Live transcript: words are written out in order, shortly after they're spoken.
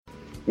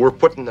We're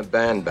putting the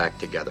band back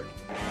together. From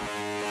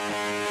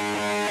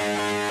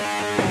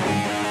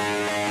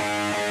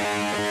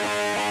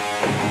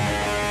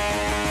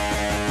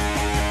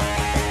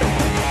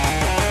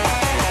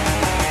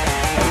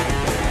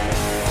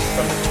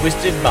the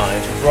Twisted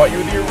Minds, we brought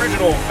you the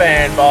original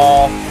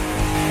Fanball.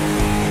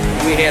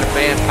 We had a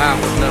bad pile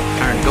enough to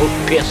turn goat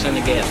piss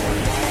into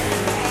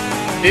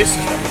gasoline. This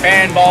is the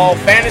Fanball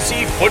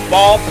Fantasy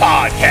Football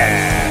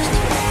Podcast.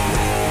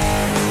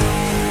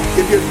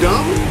 If you're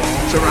dumb,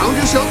 surround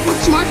yourself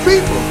with smart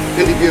people.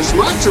 And if you're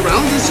smart,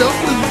 surround yourself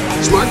with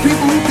smart people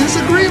who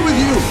disagree with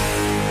you.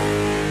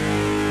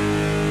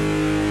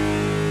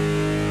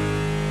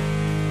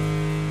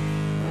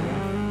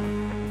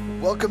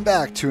 Welcome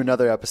back to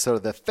another episode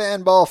of the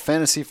Fanball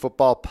Fantasy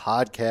Football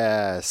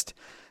Podcast.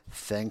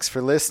 Thanks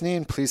for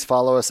listening. Please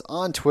follow us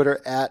on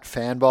Twitter at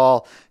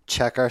Fanball.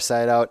 Check our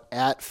site out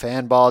at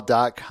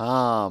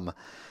fanball.com.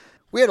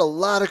 We had a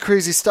lot of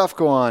crazy stuff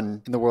go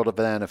on in the world of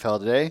the NFL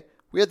today.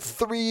 We had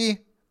three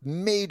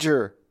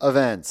major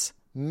events.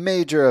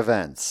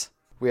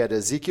 We had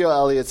Ezekiel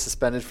Elliott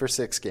suspended for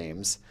 6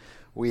 games.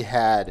 We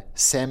had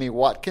Sammy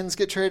Watkins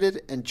get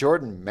traded, and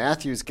Jordan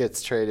Matthews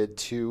gets traded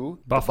to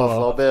the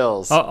Buffalo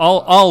Bills.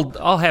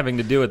 All having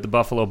to do with the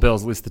Buffalo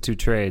Bills, at least the 2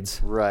 trades.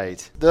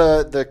 Right.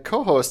 The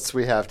co-hosts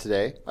we have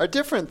today are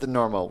different than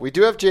normal. We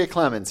do have Jay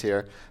Clemons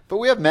here, but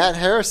we have Matt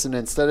Harrison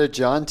instead of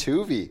John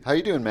Tuvey. How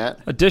you doing,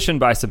 Matt? Addition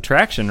by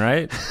subtraction,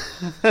 right?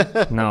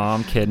 No,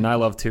 I'm kidding. I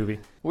love Tuvey.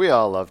 We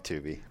all love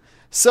Tuvey.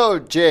 So,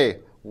 Jay,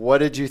 what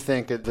did you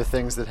think of the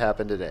things that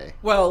happened today?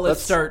 Well,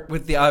 let's start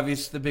with the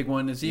obvious, the big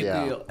one,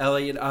 Ezekiel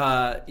Elliott.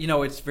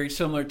 It's very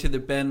similar to the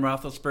Ben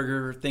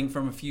Roethlisberger thing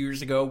from a few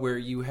years ago where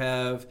you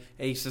have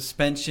a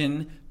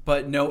suspension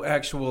but no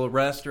actual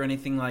arrest or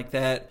anything like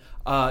that.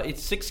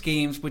 It's 6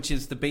 games, which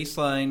is the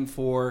baseline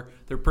for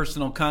their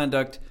personal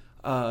conduct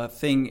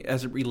thing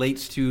as it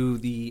relates to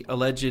the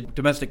alleged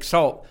domestic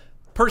assault.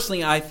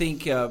 Personally, I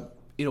think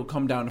it'll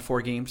come down to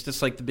 4 games,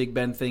 just like the Big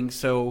Ben thing.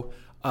 So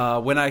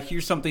when I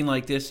hear something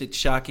like this, it's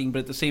shocking. But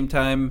at the same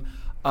time,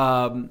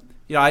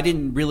 I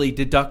didn't really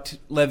deduct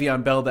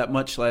Le'Veon Bell that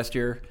much last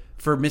year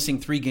for missing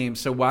 3 games.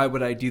 So why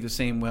would I do the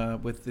same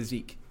with the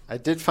Zeke? I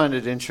did find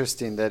it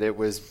interesting that it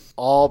was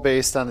all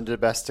based on the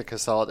domestic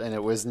assault, and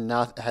it was had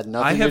nothing to do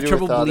with I have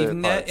trouble other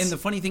believing that. parts. And the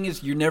funny thing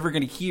is, you're never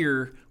going to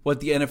hear what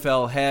the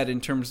NFL had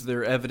in terms of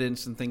their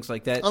evidence and things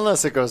like that.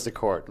 Unless it goes to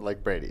court,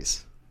 like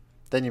Brady's.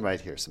 Then you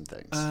might hear some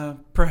things.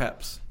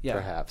 Perhaps, yeah.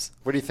 Perhaps.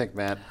 What do you think,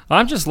 Matt?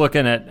 I'm just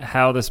looking at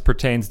how this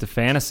pertains to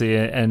fantasy,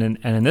 and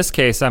in this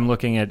case, I'm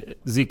looking at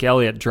Zeke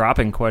Elliott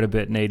dropping quite a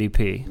bit in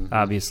ADP,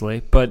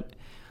 obviously. But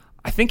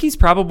I think he's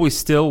probably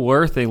still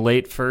worth a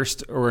late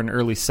first or an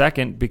early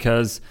second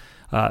because,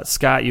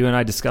 Scott, you and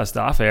I discussed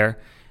off air,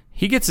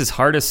 he gets his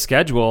hardest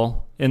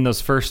schedule in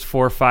those first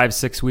 4, 5,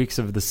 6 weeks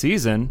of the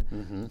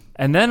season,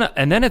 and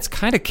then it's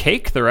kind of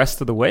cake the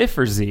rest of the way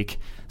for Zeke.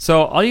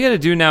 So all you got to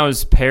do now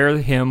is pair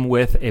him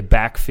with a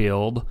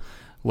backfield,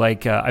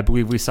 like I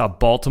believe we saw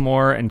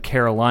Baltimore and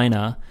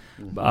Carolina.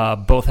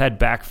 Both had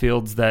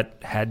backfields that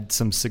had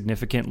some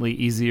significantly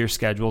easier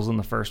schedules in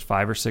the first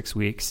 5 or 6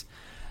 weeks.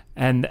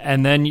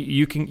 And then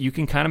you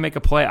can kind of make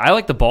a play. I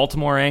like the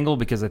Baltimore angle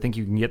because I think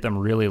you can get them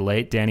really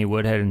late. Danny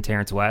Woodhead and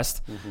Terrence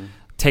West.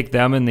 Take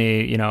them in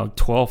the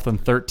 12th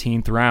and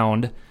 13th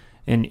round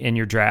in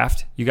your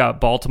draft. You got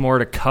Baltimore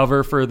to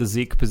cover for the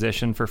Zeke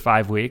position for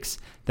 5 weeks.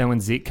 Then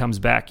when Zeke comes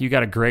back, you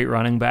got a great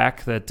running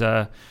back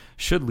that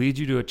should lead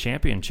you to a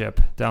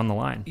championship down the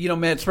line.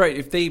 Matt's right.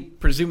 If they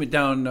presume it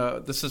down,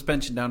 the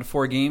suspension down to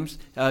 4 games,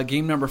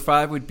 game number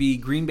 5 would be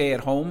Green Bay at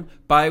home,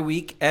 bye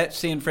week at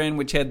San Fran,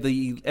 which had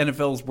the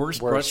NFL's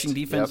worst rushing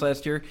defense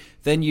last year.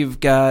 Then you've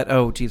got,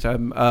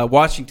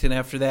 Washington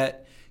after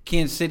that,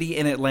 Kansas City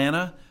and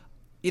Atlanta.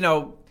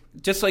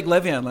 Just like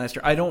Le'Veon last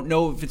year, I don't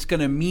know if it's going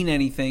to mean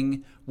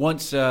anything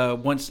once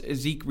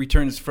Zeke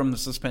returns from the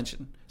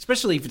suspension,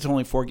 especially if it's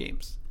only 4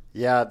 games.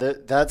 Yeah,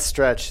 that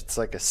stretch, it's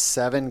like a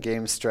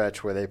 7-game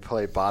stretch where they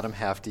play bottom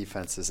half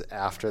defenses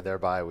after their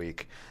bye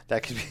week.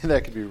 That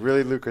could be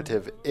really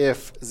lucrative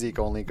if Zeke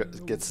only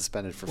gets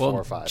suspended for 4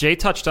 or 5. Jay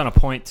touched on a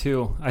point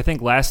too. I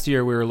think last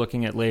year we were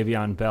looking at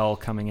Le'Veon Bell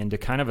coming into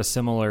kind of a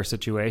similar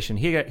situation.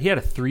 He had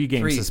a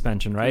 3-game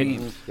suspension, right?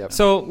 Yep.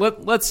 So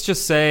let's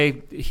just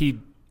say he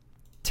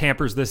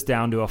tampers this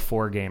down to a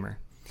 4-gamer.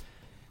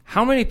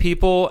 How many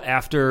people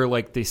after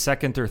like the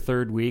 2nd or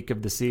 3rd week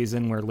of the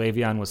season where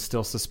Le'Veon was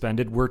still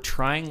suspended were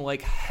trying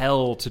like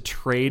hell to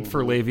trade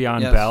for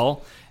Le'Veon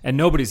Bell, and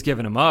nobody's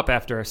giving him up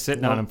after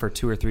sitting on him for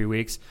 2 or 3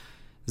 weeks?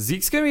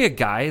 Zeke's going to be a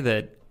guy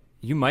that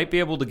you might be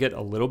able to get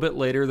a little bit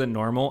later than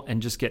normal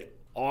and just get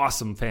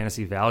awesome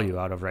fantasy value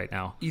out of right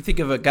now. You think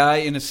of a guy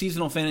in a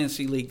seasonal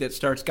fantasy league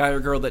guy or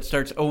girl that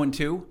starts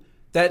 0-2,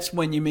 that's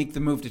when you make the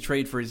move to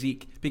trade for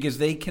Zeke because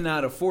they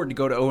cannot afford to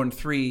go to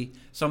 0-3,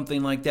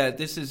 something like that.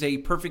 This is a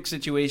perfect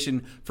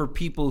situation for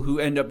people who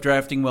end up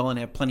drafting well and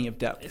have plenty of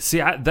depth.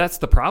 See, that's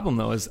the problem,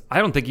 though, is I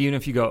don't think even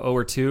if you go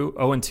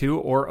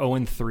 0-2 or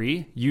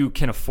 0-3, you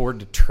can afford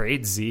to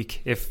trade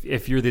Zeke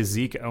if you're the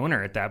Zeke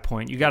owner at that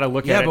point. You got to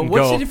look at it and go... Yeah,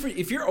 but what's the difference?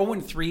 If you're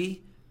 0-3,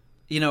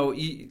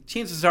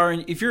 chances are,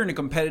 if you're in a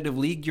competitive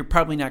league, you're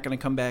probably not going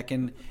to come back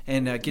and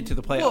get to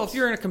the playoffs. Well, if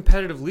you're in a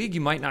competitive league,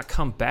 you might not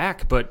come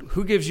back, but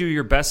who gives you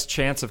your best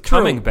chance of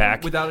coming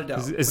back? Without a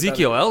doubt.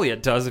 Ezekiel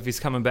Elliott does if he's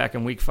coming back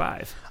in week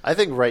 5. I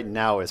think right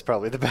now is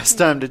probably the best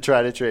time to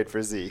try to trade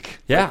for Zeke.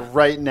 Yeah. Like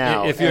right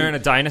now. If you're in a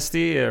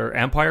dynasty or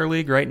Empire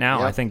League right now,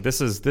 Yep. I think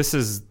this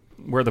is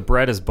where the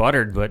bread is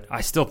buttered, but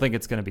I still think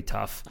it's going to be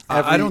tough.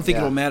 I don't think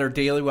it'll matter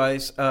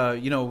daily-wise.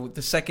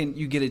 The second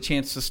you get a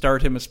chance to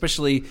start him,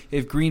 especially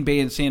if Green Bay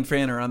and San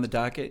Fran are on the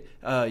docket,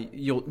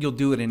 you'll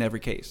do it in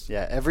every case.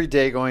 Yeah, every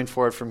day going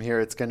forward from here,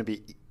 it's going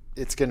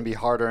to be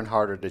harder and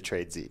harder to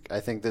trade Zeke. I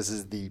think this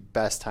is the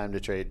best time to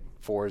trade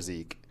for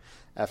Zeke.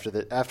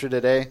 After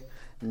today,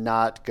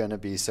 not going to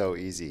be so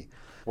easy.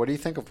 What do you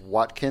think of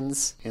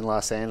Watkins in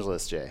Los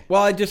Angeles, Jay?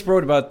 Well, I just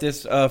wrote about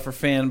this for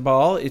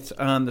Fanball. It's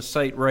on the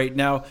site right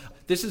now.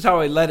 This is how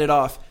I let it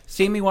off.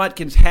 Sammy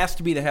Watkins has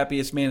to be the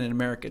happiest man in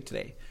America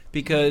today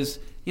because,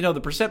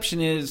 the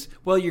perception is,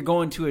 well, you're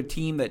going to a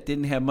team that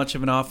didn't have much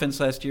of an offense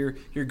last year.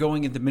 You're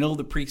going in the middle of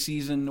the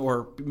preseason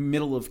or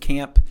middle of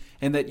camp,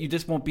 and that you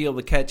just won't be able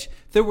to catch.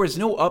 There was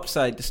no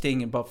upside to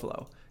staying in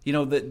Buffalo.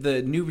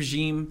 The new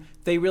regime,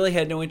 they really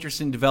had no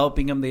interest in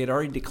developing him. They had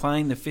already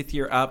declined the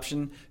 5th-year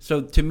option.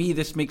 So to me,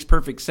 this makes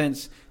perfect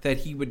sense that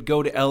he would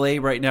go to L.A.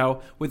 right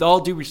now. With all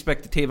due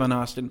respect to Tavon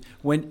Austin,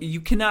 when you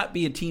cannot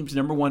be a team's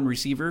number one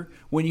receiver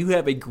when you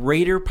have a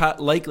greater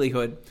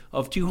likelihood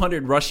of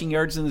 200 rushing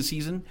yards in the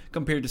season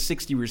compared to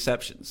 60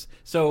 receptions.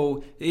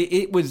 So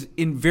it was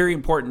very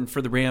important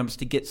for the Rams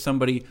to get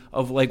somebody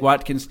of like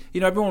Watkins.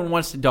 Everyone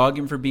wants to dog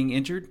him for being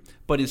injured,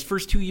 but his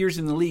first 2 years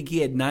in the league, he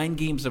had 9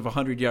 games of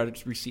 100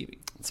 yards receiving.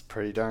 It's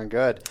pretty darn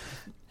good.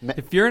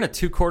 If you're in a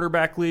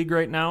 2-quarterback league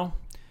right now,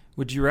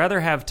 would you rather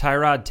have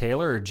Tyrod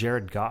Taylor or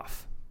Jared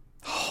Goff?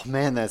 Oh,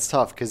 man, that's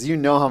tough because you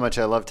know how much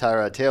I love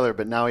Tyrod Taylor,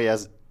 but now he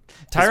has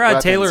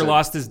Tyrod Taylor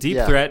lost his deep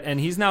threat, and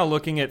he's now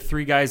looking at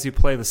 3 guys who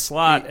play the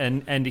slot,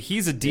 and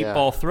he's a deep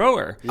ball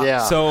thrower.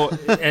 Yeah. So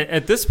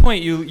at this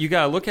point, you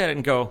got to look at it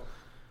and go,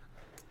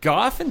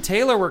 Goff and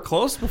Taylor were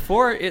close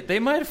before. They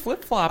might have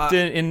flip-flopped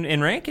in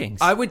rankings.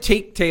 I would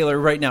take Taylor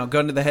right now,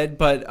 gun to the head,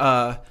 but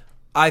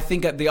I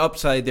think the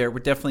upside there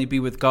would definitely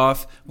be with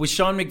Goff. With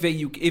Sean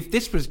McVay, if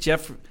this was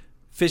Jeff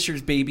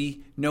Fisher's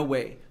baby, no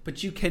way.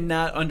 But you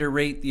cannot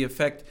underrate the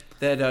effect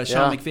that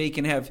Sean McVay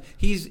can have.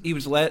 He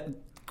was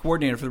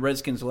coordinator for the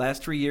Redskins the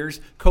last 3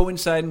 years,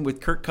 coinciding with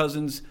Kirk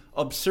Cousins'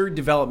 absurd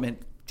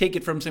development. Take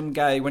it from some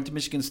guy who went to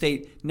Michigan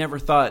State, never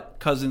thought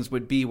Cousins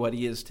would be what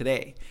he is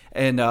today.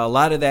 And a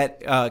lot of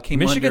that came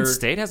Michigan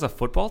State has a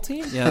football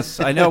team? Yes,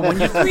 I know. When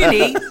you're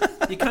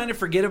 3-8, you kind of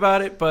forget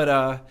about it.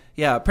 But,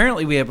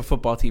 apparently we have a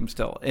football team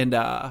still. And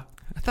I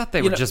thought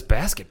they were just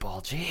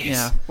basketball. Jeez.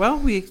 Yeah,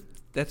 well,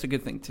 that's a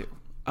good thing, too.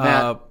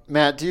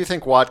 Matt, do you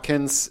think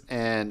Watkins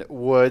and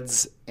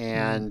Woods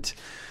and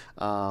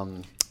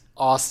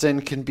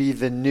Austin can be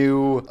the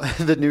new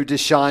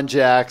Deshaun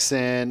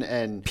Jackson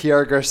and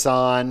Pierre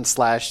Garçon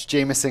 /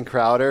 Jamison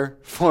Crowder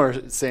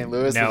for St.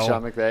 Louis and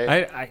Sean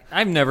McVay?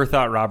 I've never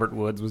thought Robert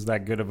Woods was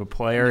that good of a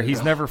player.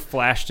 He's never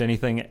flashed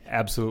anything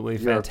absolutely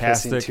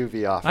fantastic. You're pissing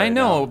Tuvey off I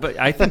know, now. But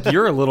I think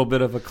you're a little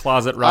bit of a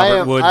closet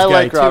Robert Woods guy, too. I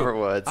like Robert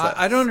Woods.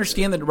 I don't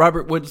understand that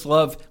Robert Woods'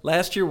 love.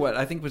 Last year, what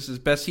I think was his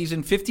best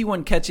season,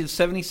 51 catches,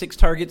 76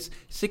 targets,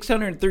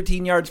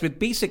 613 yards with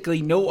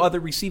basically no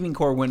other receiving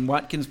core when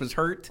Watkins was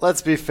hurt.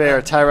 Let's be fair.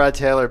 Tyrod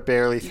Taylor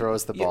barely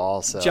throws the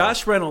ball. So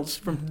Josh Reynolds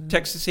from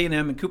Texas A&M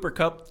and Cooper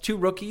Kupp, 2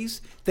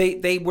 rookies,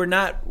 they were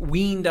not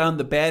weaned on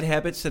the bad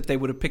habits that they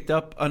would have picked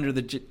up under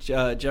the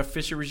Jeff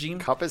Fisher regime.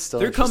 Kupp is still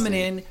They're coming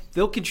in.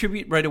 They'll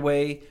contribute right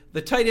away.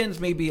 The tight ends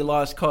may be a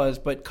lost cause,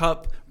 but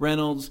Kupp,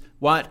 Reynolds,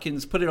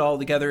 Watkins, put it all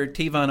together.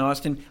 Tavon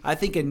Austin, I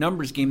think a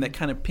numbers game that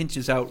kind of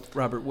pinches out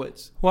Robert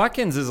Woods.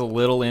 Watkins is a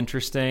little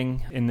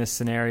interesting in this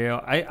scenario.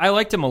 I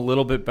liked him a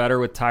little bit better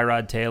with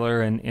Tyrod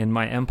Taylor, and in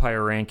my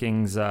Empire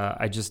rankings,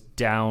 I just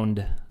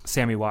downed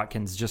Sammy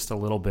Watkins just a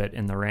little bit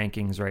in the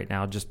rankings right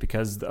now just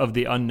because of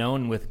the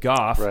unknown with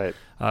Goff, right.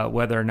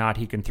 Whether or not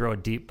he can throw a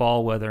deep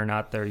ball, whether or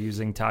not they're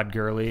using Todd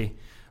Gurley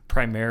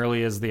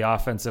primarily as the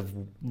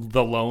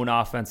lone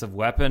offensive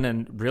weapon,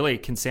 and really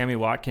can Sammy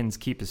Watkins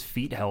keep his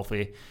feet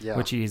healthy,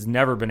 which he's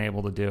never been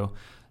able to do.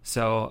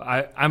 So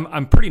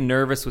I'm pretty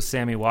nervous with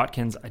Sammy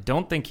Watkins. I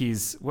don't think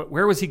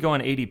where was he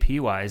going ADP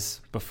wise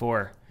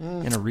before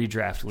in a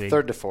redraft league?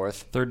 Third to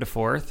fourth.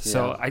 Yeah.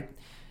 So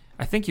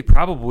I think you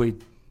probably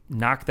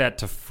knock that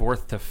to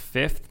 4th to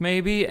 5th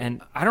maybe,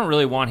 and I don't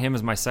really want him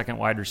as my second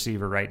wide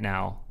receiver right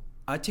now.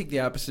 I take the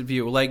opposite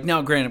view. Like,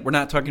 now, granted, we're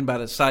not talking about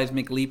a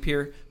seismic leap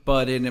here,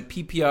 but in a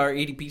PPR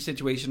ADP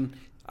situation,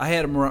 I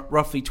had him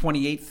roughly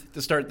 28th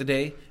to start the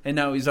day, and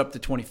now he's up to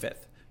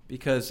 25th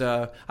because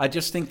I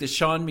just think the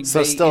Sean McVay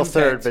So still impact,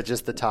 third, but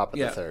just the top of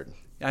the third.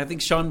 I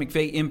think Sean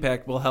McVay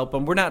impact will help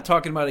him. We're not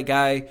talking about a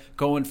guy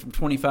going from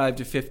 25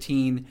 to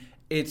 15.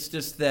 It's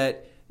just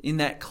that in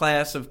that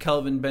class of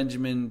Kelvin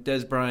Benjamin,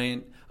 Des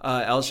Bryant,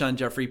 Alshon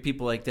Jeffrey,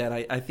 people like that,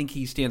 I think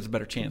he stands a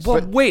better chance.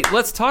 Well, wait,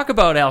 let's talk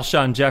about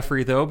Alshon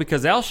Jeffrey, though,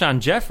 because Alshon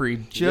Jeffrey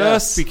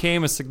just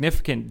became a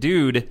significant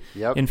dude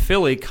in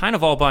Philly, kind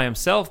of all by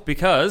himself,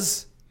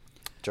 because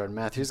Jordan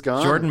Matthews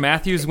gone. Jordan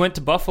Matthews went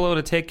to Buffalo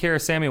to take care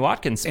of Sammy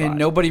Watkins' spot. And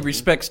nobody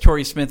respects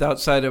Torrey Smith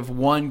outside of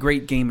one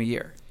great game a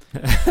year.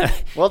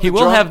 Well, he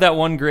will have that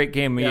one great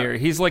game a year.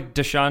 He's like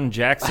Deshaun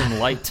Jackson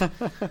light.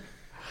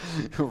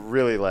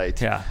 Really light.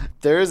 Yeah.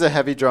 There is a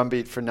heavy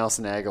drumbeat for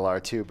Nelson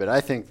Aguilar, too, but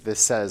I think this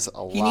says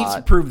a lot. He needs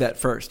to prove that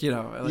first, you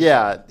know.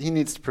 He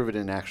needs to prove it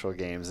in actual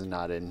games and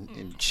not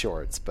in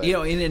shorts. But you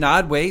know, in an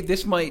odd way,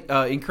 this might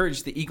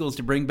encourage the Eagles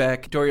to bring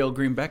back Dorial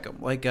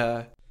Green-Beckham. Like,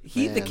 the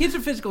kid's a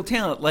physical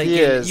talent. Like,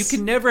 you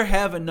can never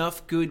have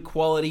enough good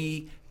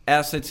quality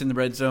assets in the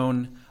red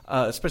zone,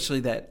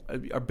 especially that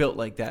are built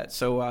like that.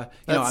 So,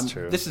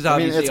 true. This is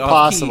obviously it's off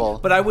possible,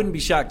 key, but I wouldn't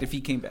be shocked if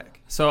he came back.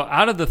 So,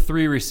 out of the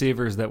three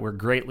receivers that were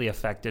greatly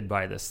affected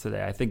by this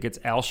today, I think it's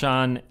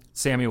Alshon,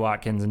 Sammy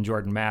Watkins, and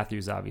Jordan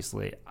Matthews,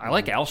 obviously. I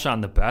like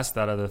Alshon the best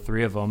out of the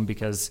three of them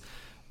because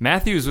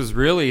Matthews was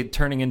really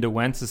turning into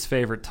Wentz's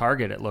favorite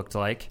target, it looked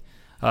like.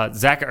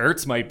 Zach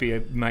Ertz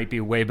might be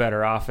way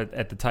better off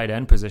at the tight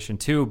end position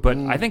too, but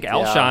I think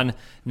Alshon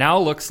now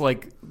looks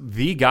like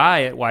the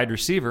guy at wide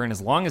receiver, and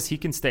as long as he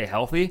can stay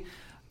healthy,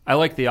 I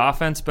like the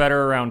offense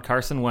better around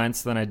Carson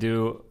Wentz than I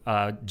do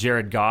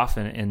Jared Goff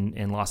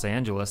in Los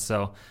Angeles.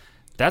 So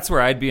that's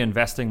where I'd be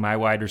investing my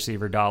wide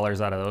receiver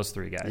dollars out of those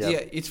three guys. Yeah,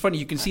 it's funny.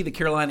 You can see the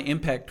Carolina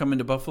impact coming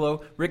to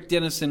Buffalo. Rick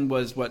Dennison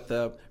was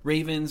the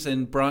Ravens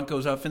and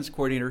Broncos offensive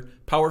coordinator,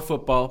 power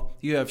football.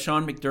 You have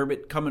Sean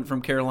McDermott coming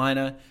from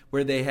Carolina,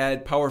 where they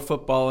had power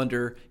football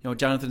under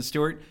Jonathan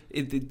Stewart.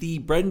 The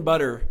bread and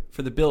butter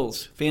for the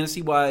Bills,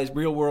 fantasy-wise,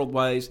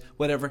 real-world-wise,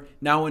 whatever,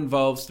 now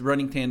involves the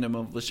running tandem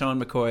of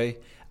LaShawn McCoy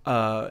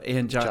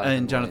and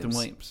Jonathan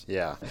Williams.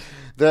 Yeah.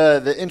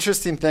 The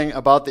interesting thing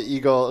about the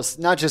Eagles,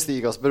 not just the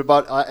Eagles, but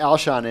about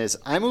Alshon is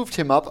I moved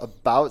him up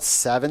about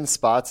 7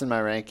 spots in my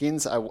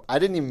rankings. I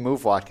didn't even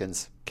move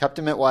Watkins. Kept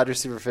him at wide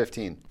receiver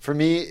 15. For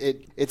me,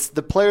 it's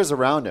the players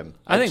around him.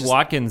 I think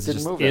Watkins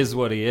just is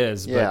what he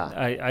is. But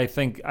yeah. I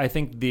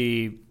think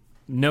the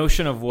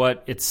notion of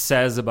what it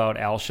says about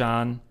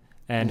Alshon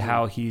and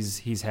how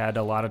he's had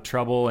a lot of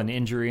trouble and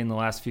injury in the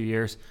last few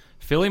years,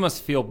 Philly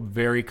must feel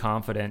very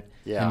confident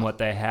in what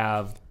they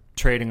have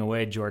trading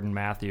away Jordan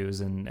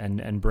Matthews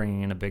and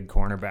bringing in a big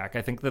cornerback.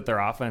 I think that their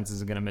offense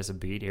isn't going to miss a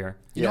beat here.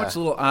 You know what's a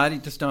little odd?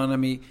 It just dawned on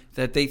me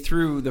that they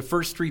threw the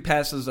first 3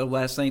 passes of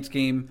last night's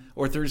game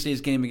or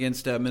Thursday's game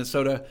against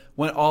Minnesota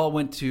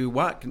went to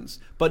Watkins,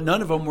 but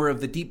none of them were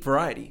of the deep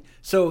variety.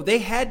 So they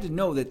had to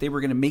know that they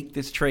were going to make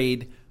this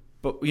trade,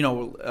 but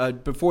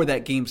before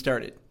that game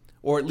started.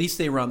 Or at least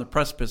they were on the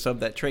precipice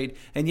of that trade.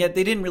 And yet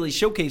they didn't really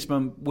showcase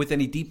them with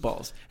any deep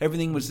balls.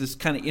 Everything was this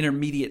kind of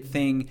intermediate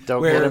thing.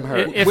 Don't get him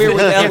hurt.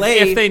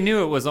 If they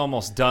knew it was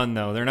almost done,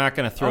 though, they're not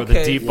going to throw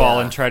the deep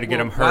ball and try to get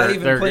him hurt. Why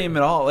even play him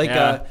at all?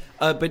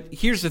 But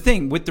here's the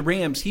thing. With the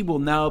Rams, he will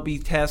now be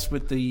tasked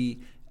with the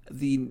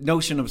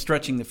notion of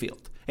stretching the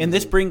field. And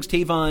this brings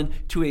Tavon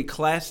to a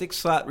classic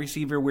slot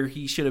receiver where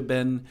he should have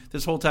been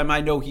this whole time.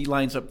 I know he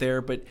lines up there,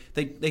 but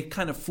they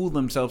kind of fooled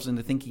themselves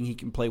into thinking he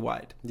can play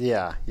wide.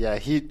 Yeah.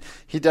 He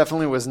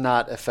definitely was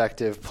not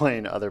effective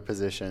playing other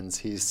positions.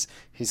 He's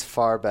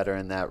far better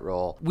in that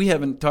role. We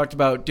haven't talked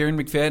about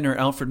Darren McFadden or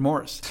Alfred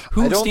Morris.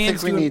 I don't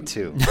think we need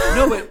to.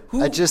 No, but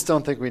who? I just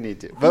don't think we need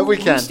to. But we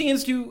can. Who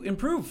stands to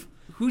improve?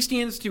 Who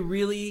stands to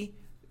really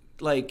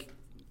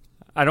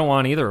I don't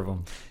want either of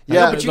them.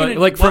 Yeah, but for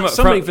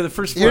the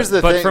first. Here's the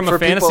but thing, from a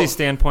fantasy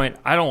standpoint,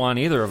 I don't want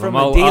either of them.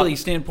 From a daily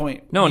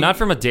standpoint, no, not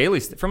from a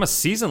daily. From a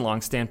season-long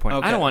standpoint,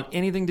 okay. I don't want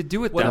anything to do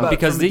with what them about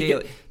because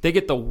they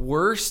get the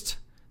worst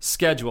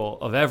schedule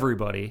of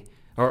everybody.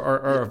 They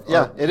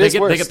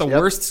get the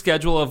worst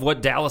schedule of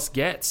what Dallas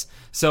gets.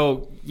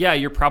 So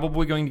you're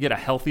probably going to get a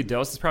healthy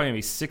dose. It's probably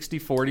going to be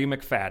 60-40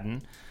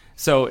 McFadden.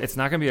 So it's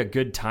not going to be a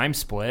good time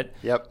split.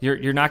 Yep.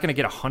 You're not going to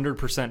get 100%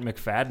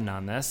 McFadden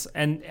on this.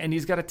 And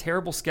he's got a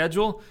terrible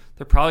schedule.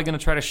 They're probably going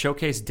to try to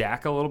showcase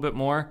Dak a little bit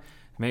more.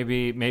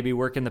 Maybe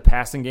work in the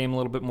passing game a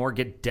little bit more.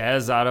 Get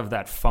Dez out of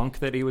that funk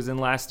that he was in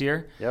last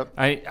year. Yep.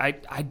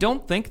 I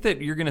don't think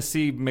that you're going to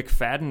see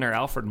McFadden or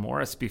Alfred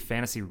Morris be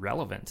fantasy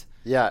relevant.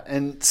 Yeah,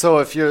 and so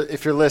if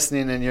you're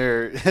listening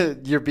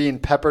and you're being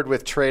peppered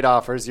with trade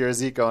offers, you're a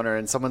Zeke owner,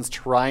 and someone's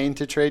trying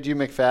to trade you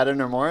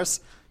McFadden or Morris,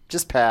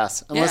 just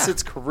pass. Unless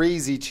it's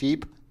crazy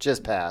cheap,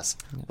 just pass.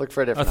 Look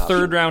for a different option.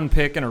 Third-round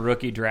pick in a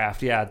rookie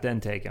draft, then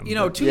take him.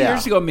 2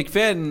 years ago,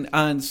 McFadden,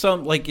 on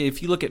some,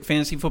 if you look at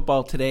fantasy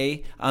football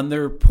today, on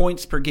their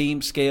points per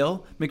game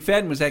scale,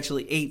 McFadden was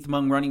actually 8th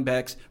among running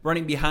backs,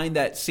 running behind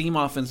that same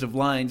offensive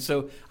line.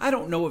 So I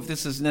don't know if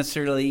this is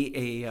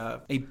necessarily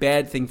a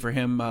bad thing for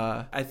him.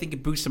 I think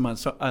it boosts him on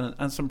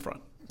some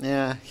front.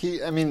 Yeah,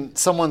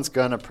 someone's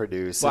going to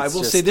produce. Well, I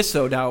will say this,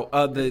 though, now.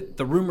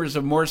 The rumors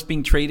of Morris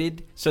being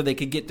traded so they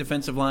could get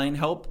defensive line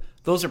help,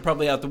 those are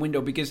probably out the window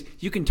because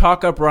you can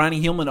talk up Ronnie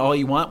Hillman all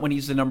you want when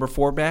he's the number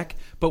 4 back,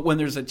 but when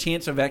there's a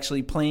chance of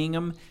actually playing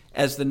him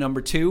as the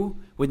number 2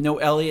 with no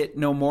Elliott,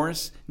 no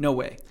Morris, no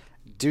way.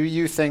 Do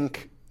you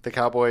think the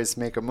Cowboys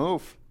make a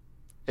move?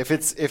 If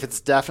it's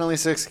definitely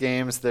 6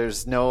 games,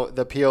 the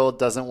appeal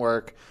doesn't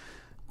work.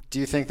 Do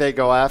you think they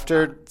go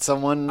after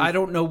someone? I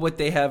don't know what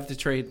they have to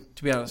trade,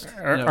 to be honest.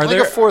 Are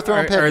there a 4th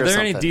round pick? Are there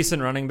any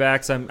decent running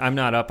backs? I'm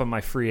not up on my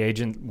free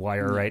agent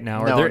wire right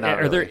now.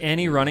 Are there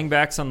any running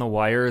backs on the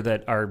wire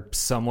that are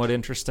somewhat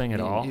interesting at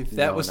all? If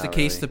that was the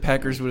case, the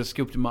Packers would have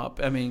scooped him up.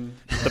 I mean,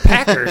 the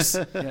Packers.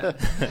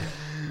 Yeah.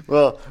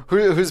 Well,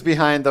 who's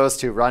behind those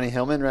two? Ronnie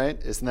Hillman, right?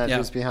 Isn't that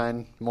who's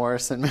behind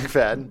Morris and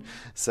McFadden?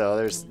 So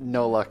there's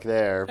no luck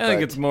there. I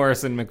think it's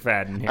Morris and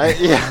McFadden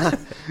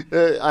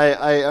here.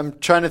 I'm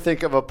trying to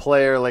think of a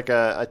player like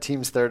a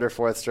team's 3rd or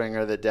 4th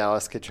stringer that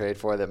Dallas could trade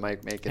for that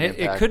might make an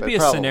impact. It could be a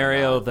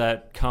scenario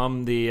that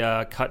come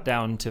the cut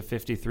down to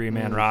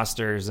 53-man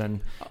rosters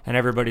and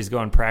everybody's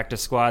going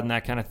practice squad and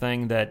that kind of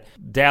thing, that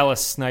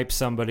Dallas snipes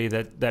somebody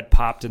that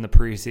popped in the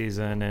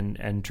preseason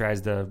and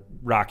tries to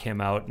rock him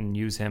out and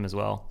use him as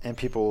well. And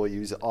people will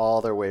use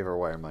all their waiver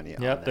wire money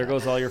on that. There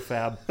goes all your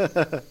fab.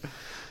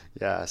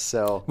 Yeah,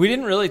 so we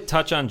didn't really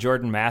touch on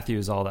Jordan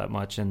Matthews all that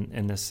much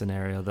in this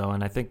scenario, though,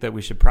 and I think that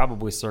we should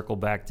probably circle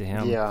back to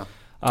him. Yeah.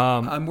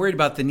 I'm worried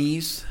about the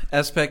knees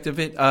aspect of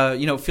it.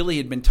 Philly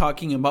had been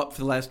talking him up for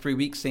the last 3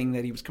 weeks, saying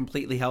that he was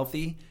completely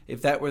healthy.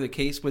 If that were the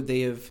case, would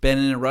they have been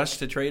in a rush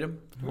to trade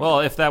him?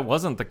 Well, if that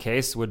wasn't the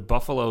case, would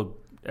Buffalo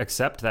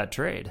accept that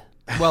trade?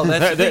 Well,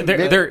 that's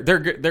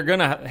they're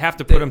gonna have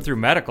to put him through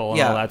medical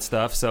and all that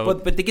stuff. So,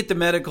 but they get the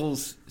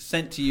medicals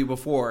sent to you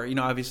before.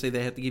 Obviously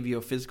they have to give you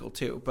a physical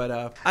too.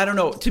 But I don't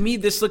know. To me,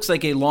 this looks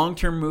like a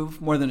long-term move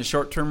more than a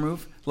short-term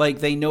move. Like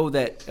they know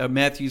that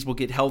Matthews will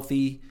get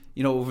healthy,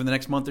 over the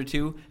next month or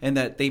two, and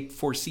that they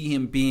foresee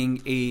him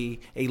being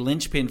a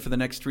linchpin for the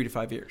next 3 to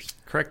 5 years.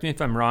 Correct me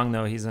if I'm wrong,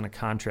 though. He's in a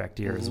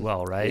contract year as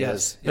well, right?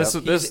 Yes. I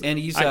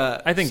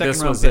think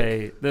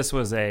this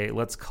was a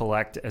let's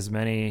collect as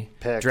many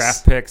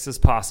draft picks as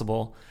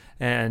possible.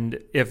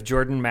 And if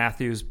Jordan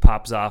Matthews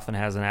pops off and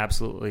has an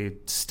absolutely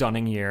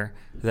stunning year,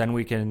 then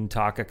we can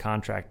talk a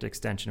contract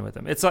extension with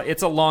him. It's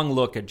a long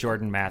look at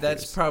Jordan Matthews.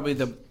 That's probably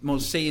the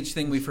most sage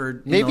thing we've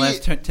heard in the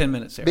last 10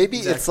 minutes here. Maybe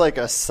it's like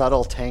a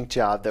subtle tank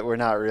job that we're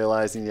not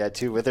realizing yet,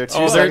 too. With their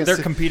they're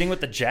competing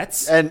with the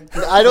Jets? And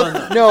I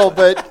don't know,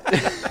 but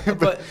it is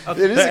a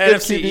good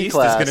NFC QB East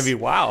class. is going to be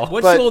wow.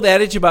 What's the old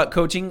adage about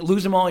coaching?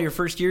 Lose them all your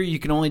first year. You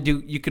can only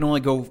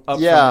go up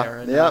from there.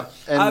 And, and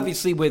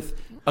obviously, with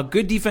a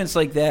good defense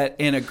like that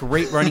and a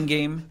great running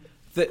game,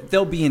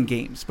 they'll be in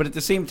games. But at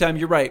the same time,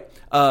 you're right.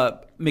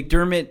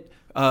 McDermott,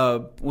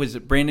 was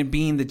it Brandon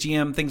Beane, the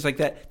GM, things like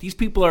that. These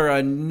people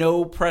are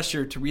no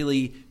pressure to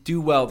really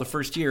do well the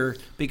first year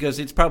because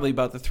it's probably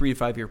about the 3 to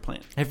 5 year plan.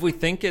 If we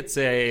think it's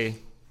a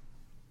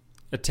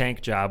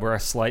tank job or a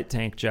slight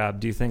tank job,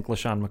 do you think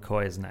LaShawn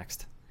McCoy is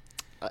next?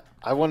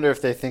 I wonder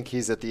if they think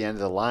he's at the end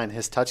of the line.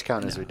 His touch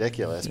count is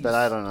ridiculous, but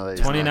I don't know that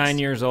he's 29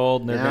 years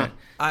old. They're going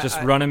to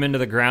just run him into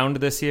the ground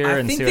this year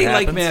and see what happens. I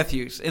think they like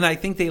Matthews, and I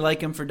think they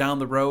like him for down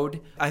the road.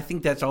 I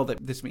think that's all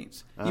that this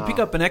means. You pick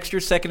up an extra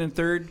 2nd and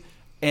 3rd,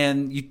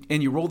 and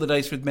you roll the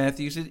dice with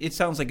Matthews. It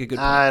sounds like a good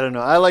plan. I don't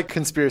know. I like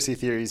conspiracy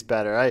theories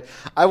better.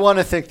 I want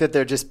to think that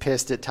they're just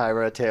pissed at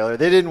Tyrod Taylor.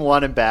 They didn't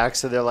want him back,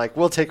 so they're like,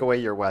 we'll take away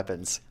your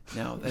weapons.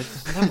 No, then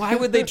why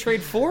would they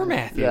trade for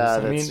Matthews? Yeah, I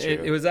mean, that's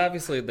true. It was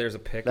obviously there's a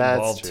pick That's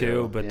involved true.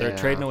 too, but they're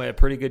trading away a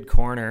pretty good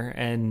corner.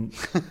 And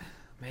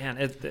man,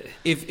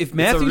 if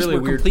Matthews really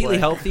were completely play.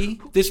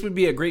 healthy, this would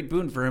be a great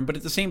boon for him. But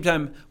at the same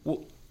time,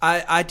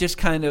 I just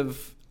kind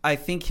of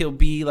think he'll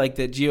be like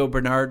that Gio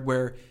Bernard,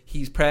 where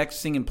he's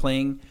practicing and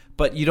playing,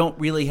 but you don't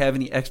really have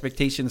any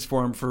expectations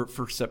for him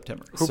for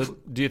September. So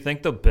do you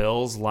think the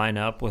Bills line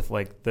up with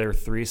like their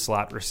 3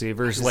 slot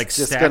receivers like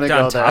just stacked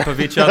on top of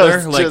each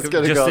other,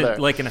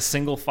 like in a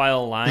single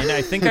file line?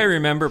 I think I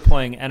remember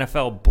playing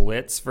NFL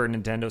Blitz for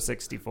Nintendo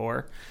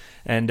 64.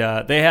 And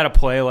they had a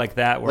play like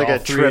that, where like all a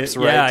 3, trips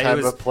right type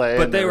of play.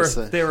 But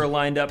they were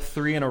lined up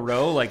 3 in a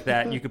row like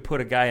that. And you could put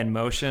a guy in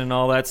motion and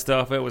all that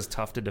stuff. It was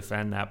tough to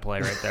defend that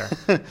play right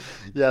there.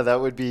 Yeah, that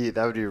would be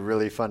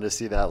really fun to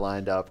see that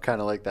lined up,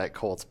 kind of like that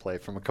Colts play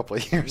from a couple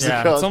of years ago.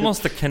 Yeah, it's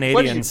almost a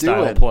Canadian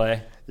style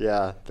play.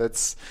 Yeah,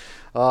 that's.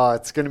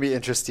 It's going to be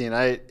interesting.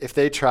 If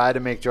they try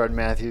to make Jordan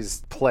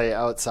Matthews play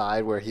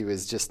outside where he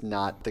was just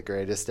not the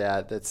greatest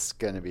at, that's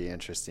going to be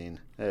interesting.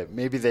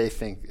 Maybe they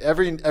think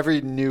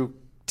every new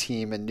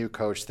team and new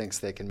coach thinks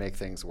they can make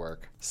things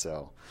work.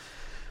 So,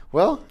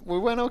 well, we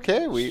went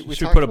okay. We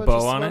should talked put a about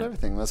bow on it.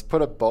 Everything. Let's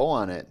put a bow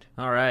on it.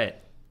 All right.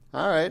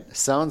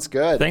 Sounds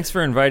good. Thanks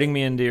for inviting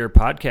me into your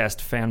podcast,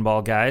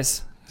 Fanball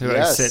guys, who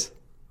I sit,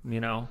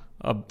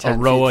 a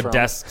row of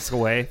desks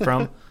away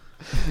from.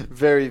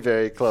 Very,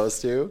 very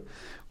close to.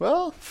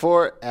 Well,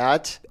 for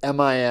at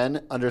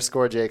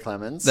MIN_J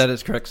Clemons. That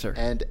is correct, sir.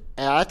 And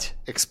at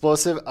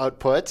Explosive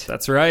Output.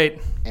 That's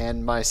right.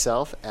 And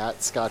myself at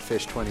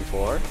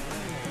ScottFish24.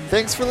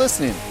 Thanks for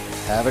listening.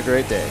 Have a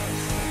great day.